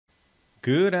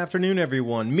Good afternoon,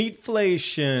 everyone.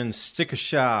 Meatflation, sticker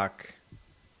shock.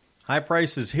 High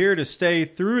prices here to stay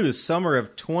through the summer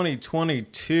of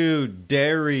 2022.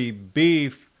 Dairy,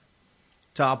 beef,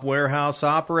 top warehouse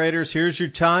operators. Here's your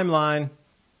timeline.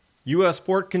 U.S.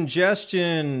 port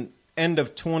congestion, end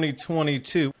of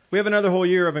 2022. We have another whole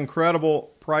year of incredible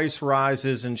price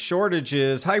rises and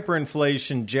shortages.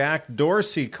 Hyperinflation, Jack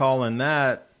Dorsey calling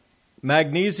that.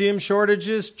 Magnesium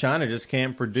shortages, China just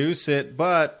can't produce it,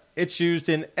 but it's used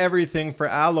in everything for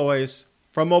alloys.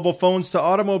 From mobile phones to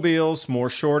automobiles, more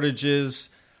shortages.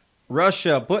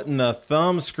 Russia putting the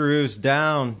thumb screws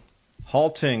down,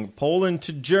 halting Poland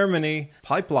to Germany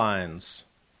pipelines.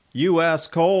 U.S.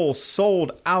 coal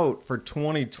sold out for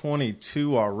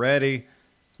 2022 already.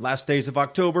 Last days of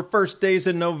October, first days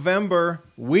of November.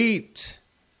 Wheat,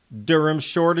 durum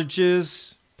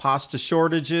shortages, pasta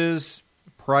shortages,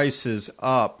 prices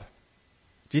up.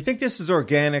 Do you think this is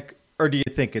organic? Or do you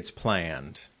think it's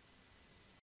planned?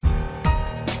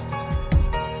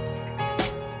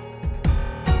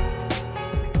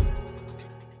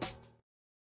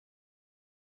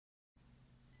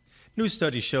 New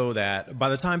studies show that by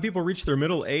the time people reach their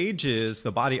middle ages,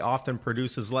 the body often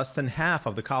produces less than half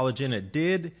of the collagen it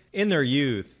did in their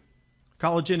youth.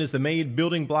 Collagen is the main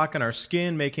building block in our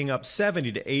skin, making up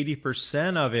 70 to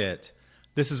 80% of it.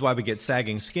 This is why we get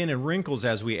sagging skin and wrinkles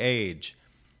as we age.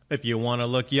 If you want to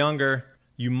look younger,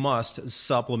 you must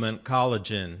supplement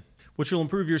collagen, which will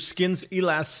improve your skin's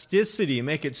elasticity,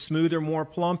 make it smoother, more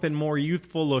plump, and more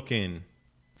youthful looking.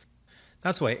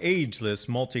 That's why Ageless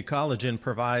Multi-Collagen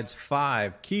provides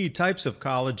 5 key types of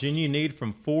collagen you need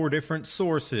from 4 different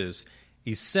sources,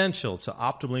 essential to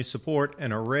optimally support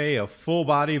an array of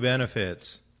full-body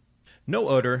benefits. No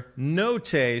odor, no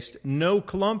taste, no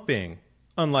clumping,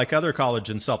 unlike other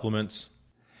collagen supplements.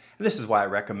 And this is why I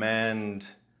recommend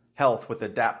Health with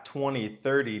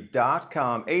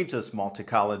Adapt2030.com, Ageless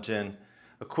Multi-Collagen,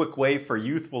 a quick way for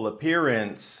youthful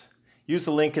appearance. Use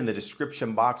the link in the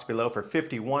description box below for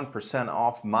 51%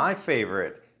 off my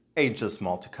favorite Ageless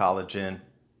Multi-Collagen.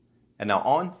 And now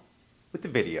on with the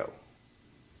video.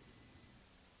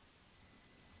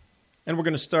 And we're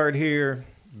going to start here.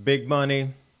 Big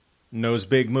money knows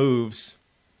big moves.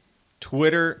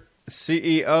 Twitter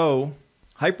CEO,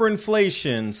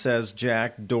 hyperinflation, says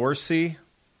Jack Dorsey.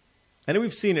 And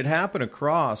we've seen it happen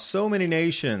across so many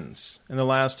nations in the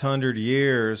last 100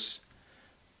 years.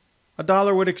 A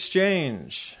dollar would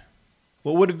exchange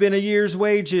what would have been a year's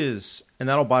wages, and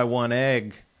that'll buy 1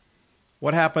 egg.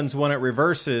 What happens when it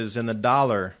reverses and the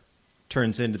dollar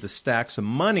turns into the stacks of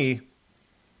money?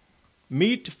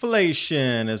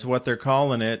 Meatflation is what they're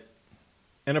calling it.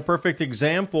 And a perfect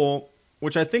example,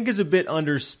 which I think is a bit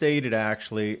understated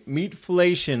actually,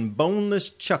 meatflation, boneless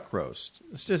chuck roast.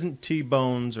 This isn't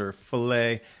T-bones or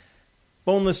filet.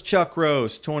 Boneless chuck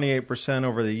roast, 28%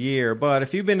 over the year. But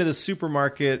if you've been to the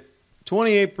supermarket,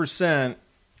 28%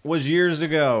 was years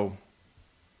ago.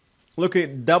 Look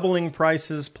at doubling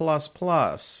prices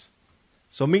plus.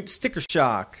 So meat sticker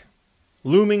shock,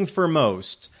 looming for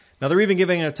most. Now they're even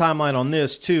giving a timeline on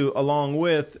this too, along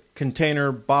with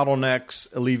container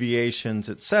bottlenecks, alleviations,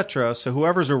 etc. So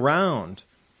whoever's around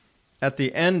at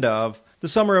the end of the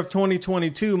summer of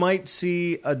 2022 might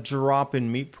see a drop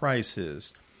in meat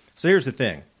prices. So here's the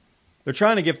thing. They're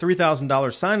trying to give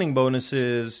 $3,000 signing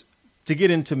bonuses to get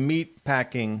into meat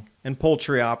packing and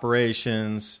poultry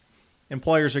operations.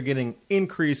 Employers are getting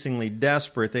increasingly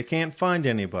desperate. They can't find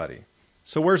anybody.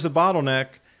 So where's the bottleneck?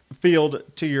 Field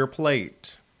to your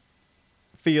plate.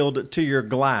 Field to your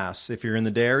glass if you're in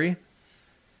the dairy,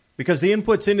 because the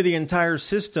inputs into the entire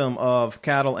system of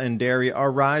cattle and dairy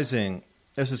are rising.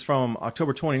 This is from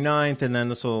October 29th, and then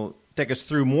this will take us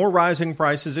through more rising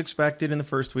prices expected in the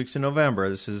first weeks of November.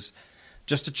 This is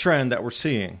just a trend that we're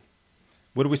seeing.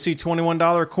 Would we see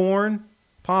 $21 corn?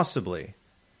 Possibly.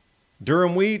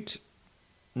 Durum wheat,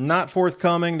 not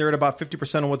forthcoming. They're at about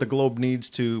 50% of what the globe needs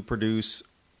to produce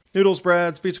noodles,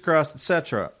 breads, pizza crust,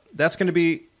 etc. That's going to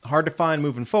be hard to find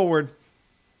moving forward,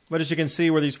 but as you can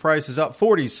see where these prices up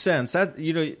 40 cents, that,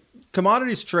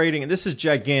 commodities trading, and this is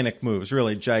gigantic moves,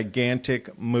 really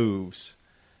gigantic moves.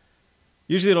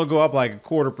 Usually it'll go up like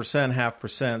 1/4%,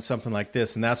 0.5%, something like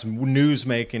this, and that's news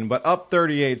making, but up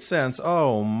 38 cents.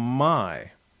 Oh my.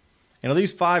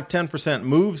 These 5-10%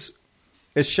 moves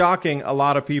is shocking a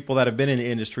lot of people that have been in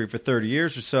the industry for 30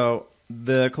 years or so.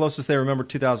 The closest they remember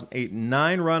 2008 and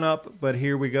 9 run up, but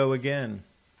here we go again.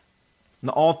 And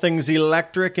all things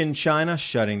electric in China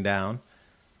shutting down.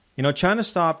 China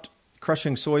stopped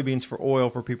crushing soybeans for oil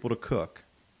for people to cook.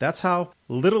 That's how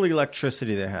little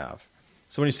electricity they have.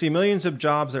 So when you see millions of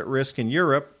jobs at risk in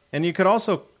Europe, and you could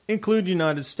also include the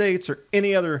United States or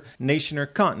any other nation or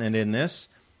continent in this,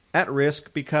 at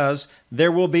risk because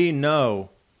there will be no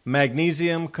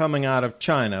magnesium coming out of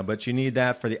China, but you need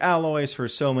that for the alloys for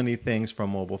so many things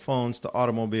from mobile phones to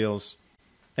automobiles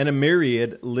and a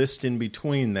myriad list in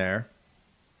between there.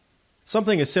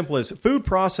 Something as simple as food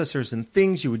processors and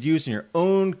things you would use in your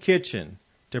own kitchen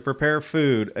to prepare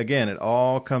food. Again, it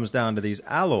all comes down to these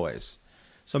alloys.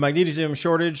 So magnesium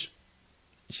shortage,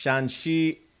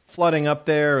 Shanxi flooding up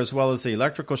there, as well as the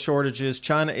electrical shortages.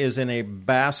 China is in a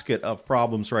basket of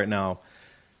problems right now.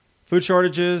 Food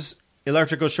shortages,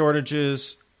 electrical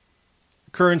shortages,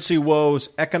 currency woes,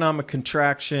 economic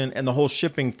contraction, and the whole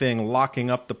shipping thing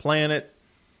locking up the planet.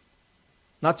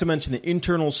 Not to mention the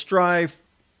internal strife,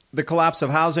 the collapse of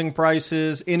housing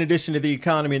prices, in addition to the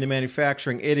economy and the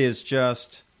manufacturing. It is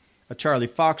just a Charlie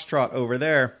Foxtrot over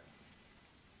there.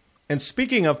 And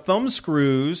speaking of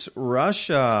thumbscrews,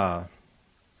 Russia.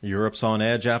 Europe's on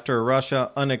edge after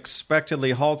Russia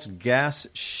unexpectedly halts gas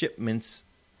shipments.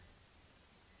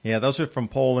 Yeah, those are from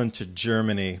Poland to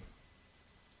Germany.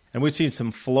 And we've seen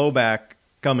some flowback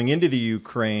coming into the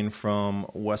Ukraine from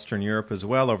Western Europe as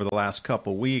well over the last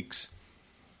couple weeks.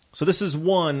 So this is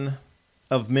one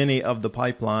of many of the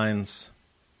pipelines.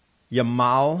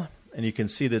 Yamal, and you can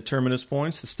see the terminus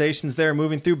points. The stations there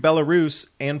moving through Belarus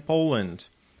and Poland.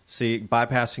 See,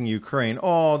 bypassing Ukraine.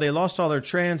 Oh, they lost all their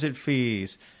transit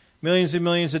fees. Millions and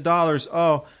millions of dollars.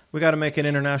 Oh, we got to make an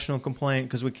international complaint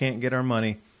because we can't get our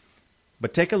money.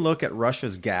 But take a look at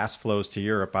Russia's gas flows to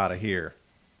Europe out of here.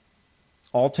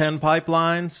 All 10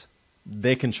 pipelines,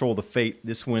 they control the fate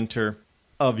this winter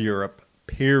of Europe,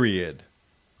 period.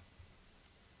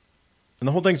 And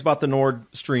the whole thing's about the Nord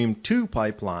Stream 2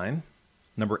 pipeline,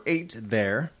 number 8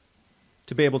 there,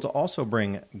 to be able to also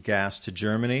bring gas to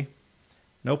Germany.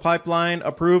 No pipeline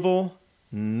approval,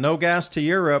 no gas to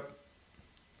Europe.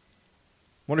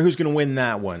 Wonder who's going to win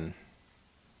that one.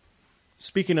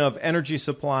 Speaking of energy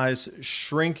supplies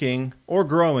shrinking or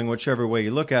growing, whichever way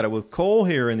you look at it, with coal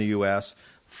here in the U.S.,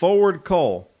 forward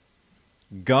coal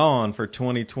gone for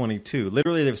 2022.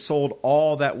 Literally, they've sold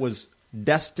all that was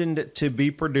destined to be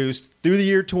produced through the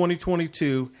year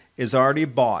 2022 is already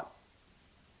bought.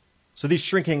 So these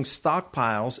shrinking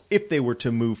stockpiles, if they were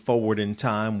to move forward in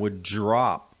time, would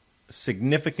drop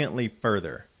significantly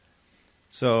further.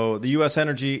 So the U.S.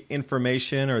 Energy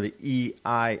Information, or the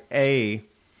EIA,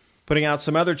 putting out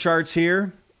some other charts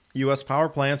here. U.S. power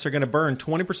plants are going to burn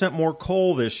 20% more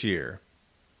coal this year.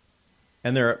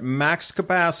 And they're at max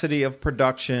capacity of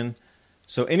production.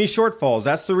 So any shortfalls,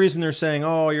 that's the reason they're saying,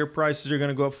 oh, your prices are going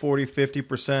to go up 40,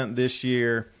 50% this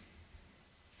year.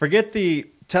 Forget the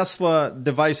Tesla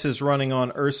devices running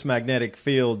on Earth's magnetic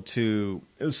field to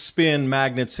spin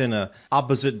magnets in an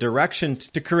opposite direction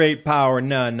to create power.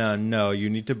 No. You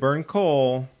need to burn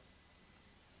coal.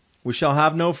 We shall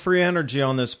have no free energy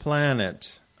on this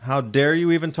planet. How dare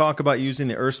you even talk about using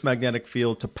the Earth's magnetic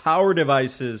field to power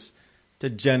devices to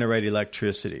generate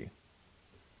electricity?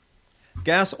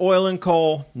 Gas, oil, and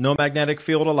coal, no magnetic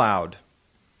field allowed.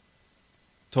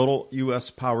 Total U.S.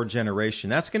 power generation.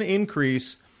 That's going to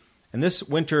increase. And this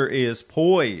winter is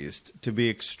poised to be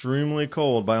extremely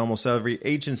cold by almost every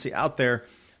agency out there,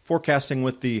 forecasting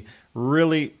with the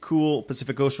really cool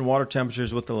Pacific Ocean water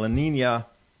temperatures with the La Nina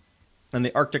and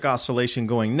the Arctic Oscillation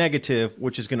going negative,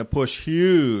 which is going to push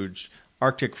huge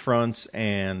Arctic fronts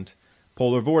and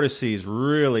polar vortices,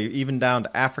 really, even down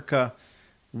to Africa,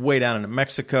 way down into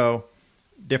Mexico,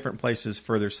 different places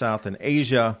further south in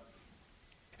Asia.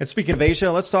 And speaking of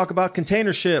Asia, let's talk about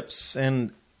container ships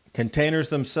and containers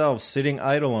themselves sitting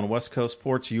idle on West Coast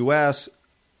ports, U.S.,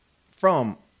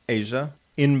 from Asia,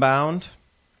 inbound.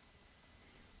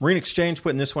 Marine Exchange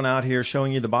putting this one out here,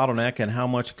 showing you the bottleneck and how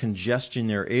much congestion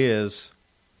there is.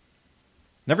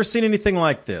 Never seen anything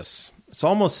like this. It's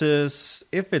almost as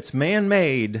if it's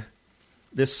man-made,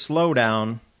 this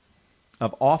slowdown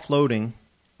of offloading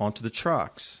onto the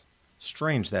trucks.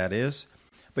 Strange, that is.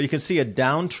 But you can see a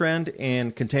downtrend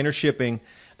in container shipping.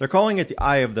 They're calling it the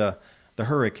eye of the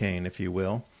hurricane, if you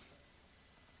will.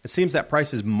 It seems that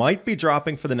prices might be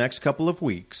dropping for the next couple of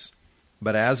weeks.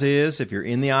 But as is, if you're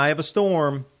in the eye of a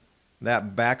storm,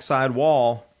 that backside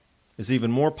wall is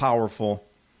even more powerful.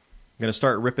 Going to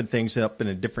start ripping things up in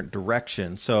a different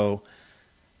direction. So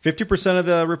 50% of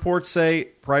the reports say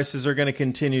prices are going to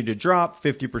continue to drop.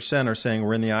 50% are saying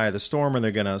we're in the eye of the storm and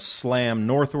they're going to slam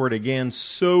northward again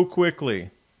so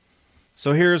quickly.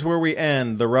 So here's where we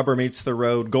end. The rubber meets the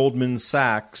road. Goldman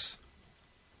Sachs.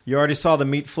 You already saw the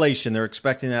meatflation. They're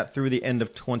expecting that through the end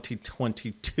of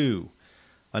 2022.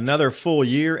 Another full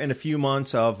year and a few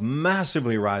months of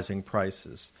massively rising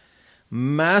prices.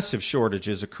 Massive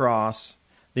shortages across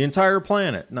the entire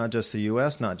planet, not just the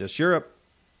U.S., not just Europe,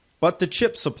 but the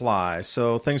chip supply.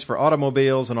 So things for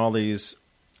automobiles and all these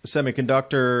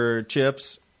semiconductor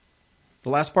chips. The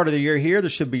last part of the year here,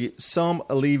 there should be some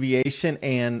alleviation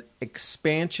and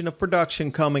expansion of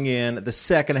production coming in the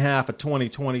second half of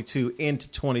 2022 into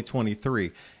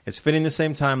 2023. It's fitting the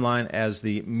same timeline as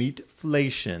the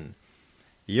meatflation.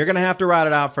 You're going to have to ride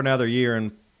it out for another year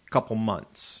and a couple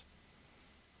months.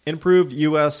 Improved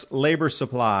U.S. labor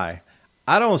supply.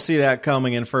 I don't see that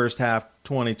coming in first half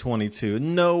 2022.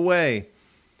 No way.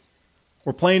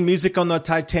 We're playing music on the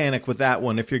Titanic with that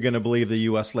one if you're going to believe the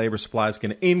U.S. labor supply is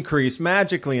going to increase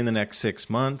magically in the next 6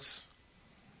 months.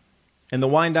 And the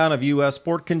wind down of U.S.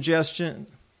 port congestion,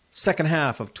 second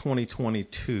half of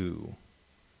 2022.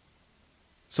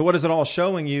 So what is it all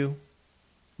showing you?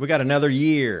 We got another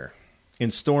year in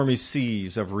stormy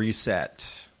seas of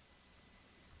reset.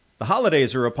 The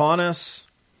holidays are upon us.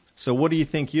 So what do you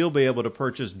think you'll be able to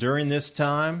purchase during this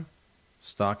time?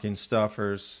 Stocking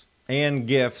stuffers and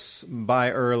gifts.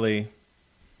 Buy early,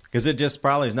 because it just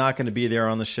probably is not going to be there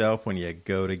on the shelf when you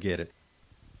go to get it.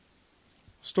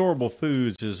 Storable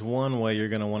foods is one way you're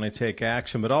going to want to take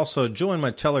action, but also join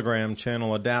my Telegram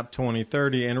channel, Adapt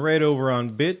 2030, and right over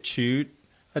on BitChute,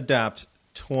 Adapt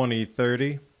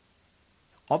 2030.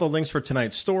 All the links for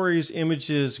tonight's stories,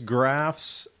 images,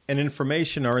 graphs, and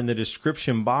information are in the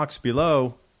description box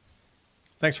below.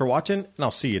 Thanks for watching, and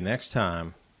I'll see you next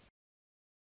time.